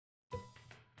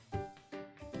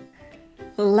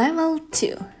Level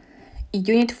 2,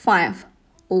 Unit 5,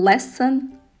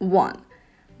 Lesson 1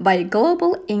 by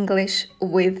Global English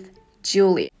with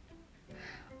Julie.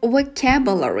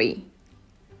 Vocabulary: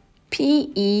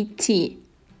 P-E-T,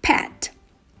 pet,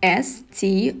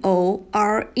 S-T-O-R-E,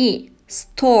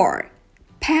 store,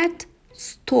 pet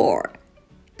store,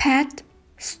 pet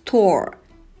store,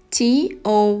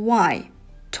 T-O-Y,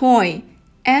 toy,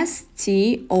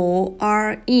 S-T-O-R-E,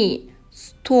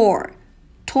 store,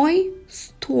 toy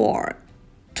store,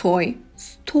 toy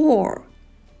store,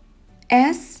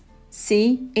 S-C-H-O-O-L,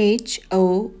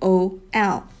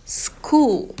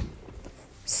 school,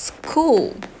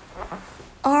 school,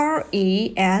 R-E-S-T-A-U-R-A-N-T,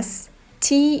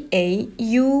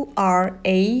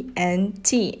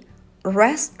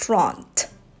 restaurant,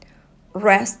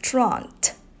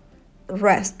 restaurant,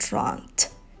 restaurant,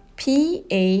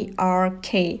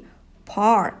 P-A-R-K,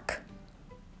 park,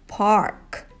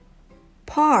 park,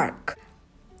 park.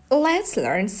 Let's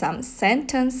learn some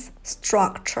sentence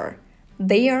structure.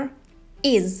 There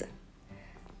is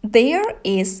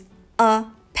a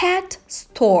pet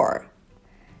store.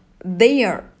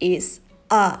 There is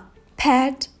a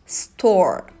pet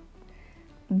store.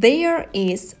 There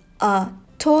is a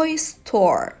toy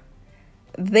store.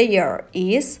 There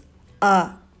is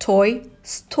a toy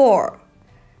store.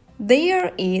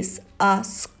 There is a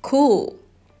school.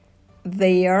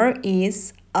 There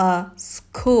is a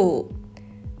school.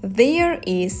 There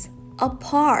is a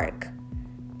park.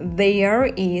 There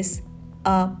is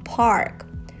a park.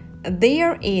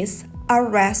 There is a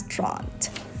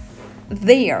restaurant.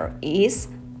 There is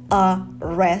a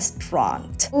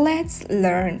restaurant. Let's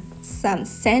learn some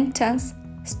sentence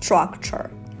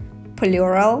structure.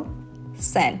 Plural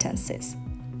sentences.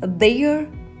 There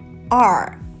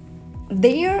are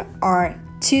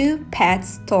two pet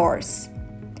stores.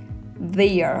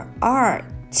 There are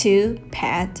two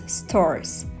pet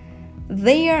stores.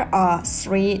 There are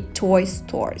three toy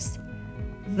stores.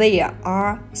 There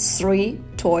are three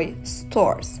toy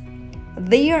stores.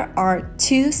 There are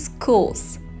two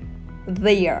schools.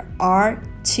 There are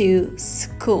two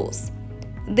schools.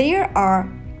 There are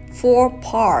four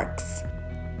parks.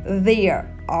 There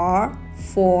are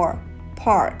four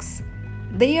parks.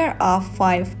 There are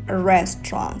five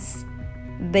restaurants.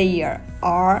 There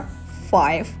are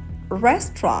five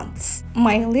restaurants.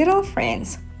 My little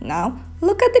friends, now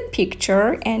look at the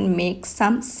picture and make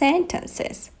some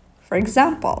sentences. For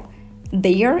example,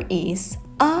 there is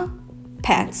a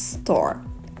pet store.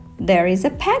 There is a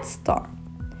pet store.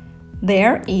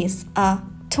 There is a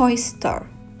toy store.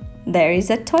 There is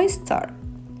a toy store.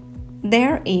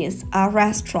 There is a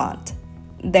restaurant.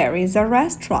 There is a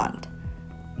restaurant.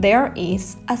 There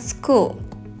is a school.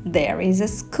 There is a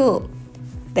school.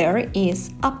 There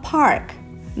is a park.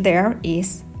 There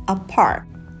is a park.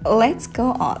 Let's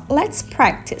go on. Let's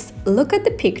practice. Look at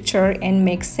the picture and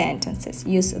make sentences.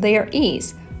 Use there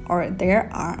is or there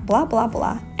are blah blah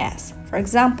blah as. For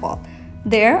example,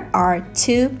 there are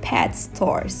two pet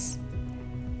stores.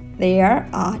 There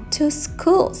are two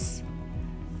schools.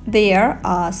 There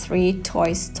are three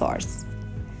toy stores.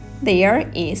 There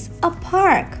is a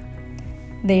park.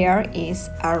 There is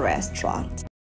a restaurant.